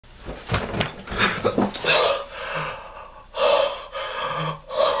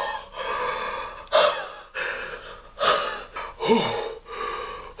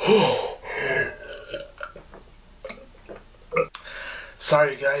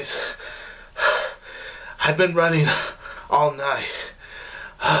Sorry guys, I've been running all night.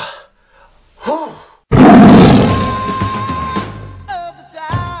 Whew.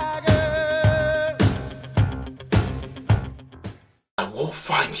 I will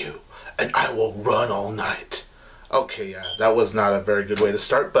find you and I will run all night. Okay, yeah, that was not a very good way to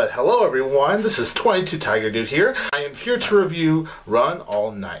start, but hello everyone, this is 22 Tiger Dude here. I am here to review Run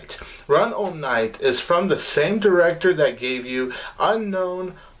All Night. Run All Night is from the same director that gave you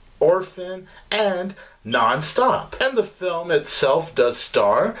Unknown, Orphan, and Non-Stop. And the film itself does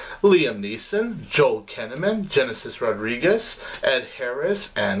star Liam Neeson, Joel Kinnaman, Genesis Rodriguez, Ed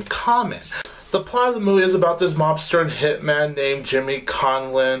Harris, and Common. The plot of the movie is about this mobster and hitman named Jimmy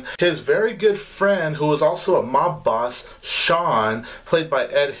Conlon. His very good friend, who is also a mob boss, Sean, played by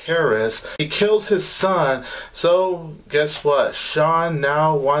Ed Harris, he kills his son. So guess what? Sean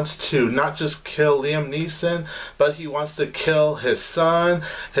now wants to not just kill Liam Neeson, but he wants to kill his son,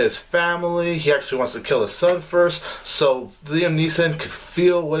 his family. He actually wants to kill his son first, so Liam Neeson could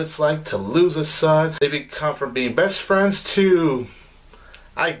feel what it's like to lose a son. They become from being best friends to,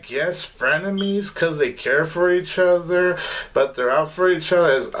 I guess, frenemies, because they care for each other, but they're out for each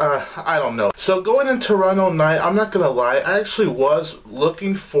other. I don't know. So going into Run All Night, I'm not gonna lie, I actually was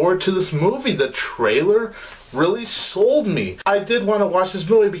looking forward to this movie. The trailer really sold me. I did want to watch this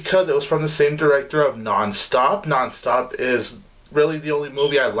movie because it was from the same director of Non-Stop. Non-Stop is really the only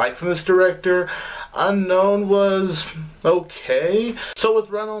movie I like from this director. Unknown was okay. So with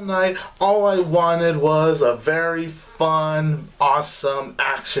Run All Night, all I wanted was a very fun, awesome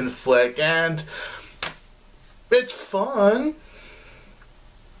action flick, and it's fun,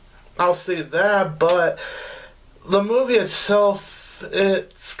 I'll say that, but the movie itself,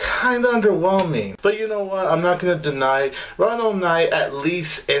 it's kind of underwhelming. But you know what, I'm not going to deny, Run All Night at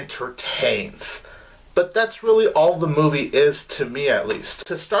least entertains. But that's really all the movie is, to me at least.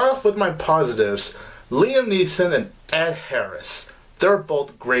 To start off with my positives, Liam Neeson and Ed Harris, they're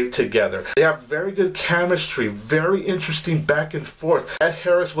both great together. They have very good chemistry, very interesting back and forth. Ed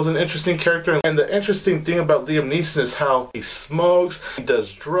Harris was an interesting character, and the interesting thing about Liam Neeson is how he smokes, he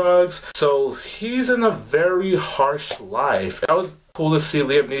does drugs, so he's in a very harsh life. That was cool to see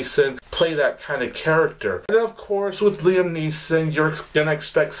Liam Neeson play that kind of character. And of course, with Liam Neeson, you're gonna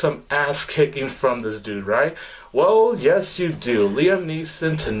expect some ass kicking from this dude, right? Well, yes you do. Liam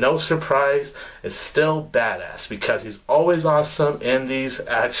Neeson, to no surprise, is still badass because he's always awesome in these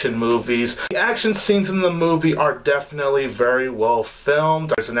action movies. The action scenes in the movie are definitely very well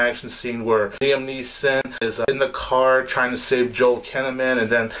filmed. There's an action scene where Liam Neeson is in the car trying to save Joel Kinnaman, and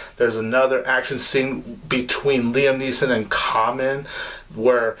then there's another action scene between Liam Neeson and Common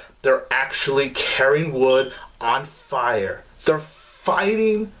where they're actually carrying wood on fire. They're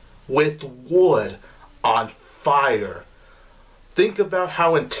fighting with wood on fire. Think about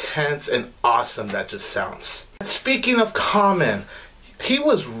how intense and awesome that just sounds. Speaking of Common, he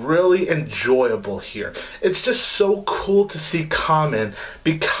was really enjoyable here. It's just so cool to see Common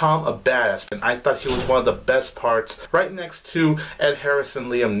become a badass, and I thought he was one of the best parts, right next to Ed Harris and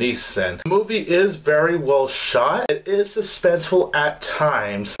Liam Neeson. The movie is very well shot. It is suspenseful at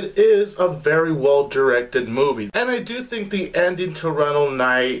times. It is a very well directed movie, and I do think the ending to Run All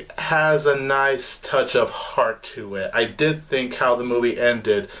Night has a nice touch of heart to it. I did think how the movie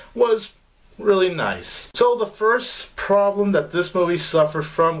ended was really nice. So the first problem that this movie suffered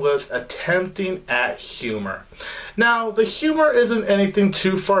from was attempting at humor. Now, the humor isn't anything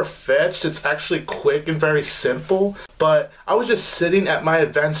too far-fetched. It's actually quick and very simple, but I was just sitting at my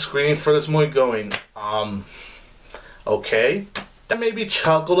advanced screening for this movie going, okay. I maybe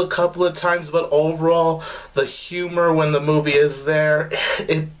chuckled a couple of times, but overall, the humor when the movie is there,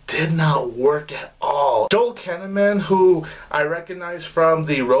 it did not work at all. Joel Kinnaman, who I recognize from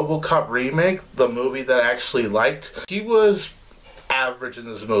the RoboCop remake, the movie that I actually liked, he was average in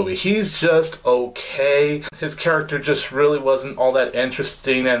this movie. He's just okay. His character just really wasn't all that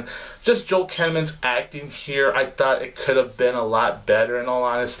interesting, and just Joel Kinnaman's acting here, I thought it could have been a lot better in all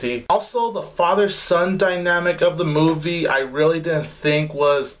honesty. Also, the father-son dynamic of the movie I really didn't think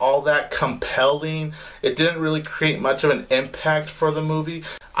was all that compelling. It didn't really create much of an impact for the movie.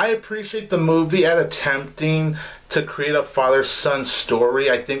 I appreciate the movie at attempting to create a father-son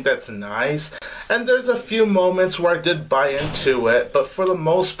story. I think that's nice. And there's a few moments where I did buy into it, but for the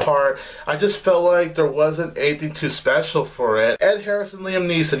most part, I just felt like there wasn't anything too special for it. Ed Harris and Liam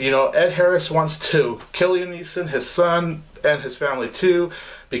Neeson, you know, Ed Harris wants to kill Liam Neeson, his son, and his family too,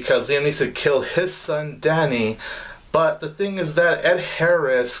 because Liam Neeson killed his son, Danny. But the thing is that Ed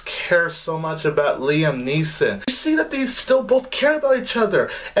Harris cares so much about Liam Neeson. You see that they still both care about each other.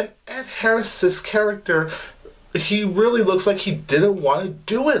 And Ed Harris's character he really looks like he didn't want to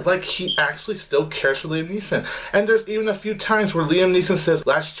do it. Like, he actually still cares for Liam Neeson. And there's even a few times where Liam Neeson says,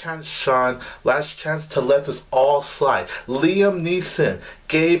 last chance, Sean, last chance to let this all slide. Liam Neeson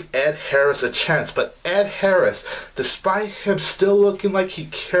gave Ed Harris a chance, but Ed Harris, despite him still looking like he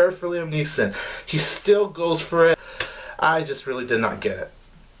cared for Liam Neeson, he still goes for it. I just really did not get it.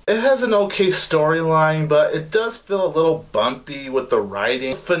 It has an okay storyline, but it does feel a little bumpy with the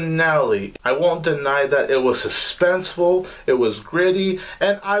writing. Finale, I won't deny that it was suspenseful, it was gritty,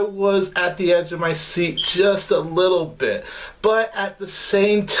 and I was at the edge of my seat just a little bit. But at the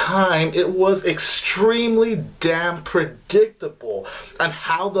same time, it was extremely damn predictable on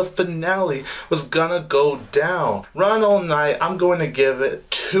how the finale was gonna go down. Run All Night, I'm going to give it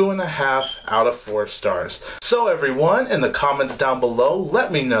 2.5 out of 4 stars. So everyone, in the comments down below,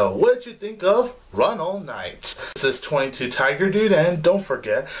 let me know, what did you think of Run All Night? This is 22 Tiger Dude, and don't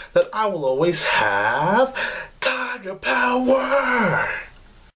forget that I will always have Tiger Power!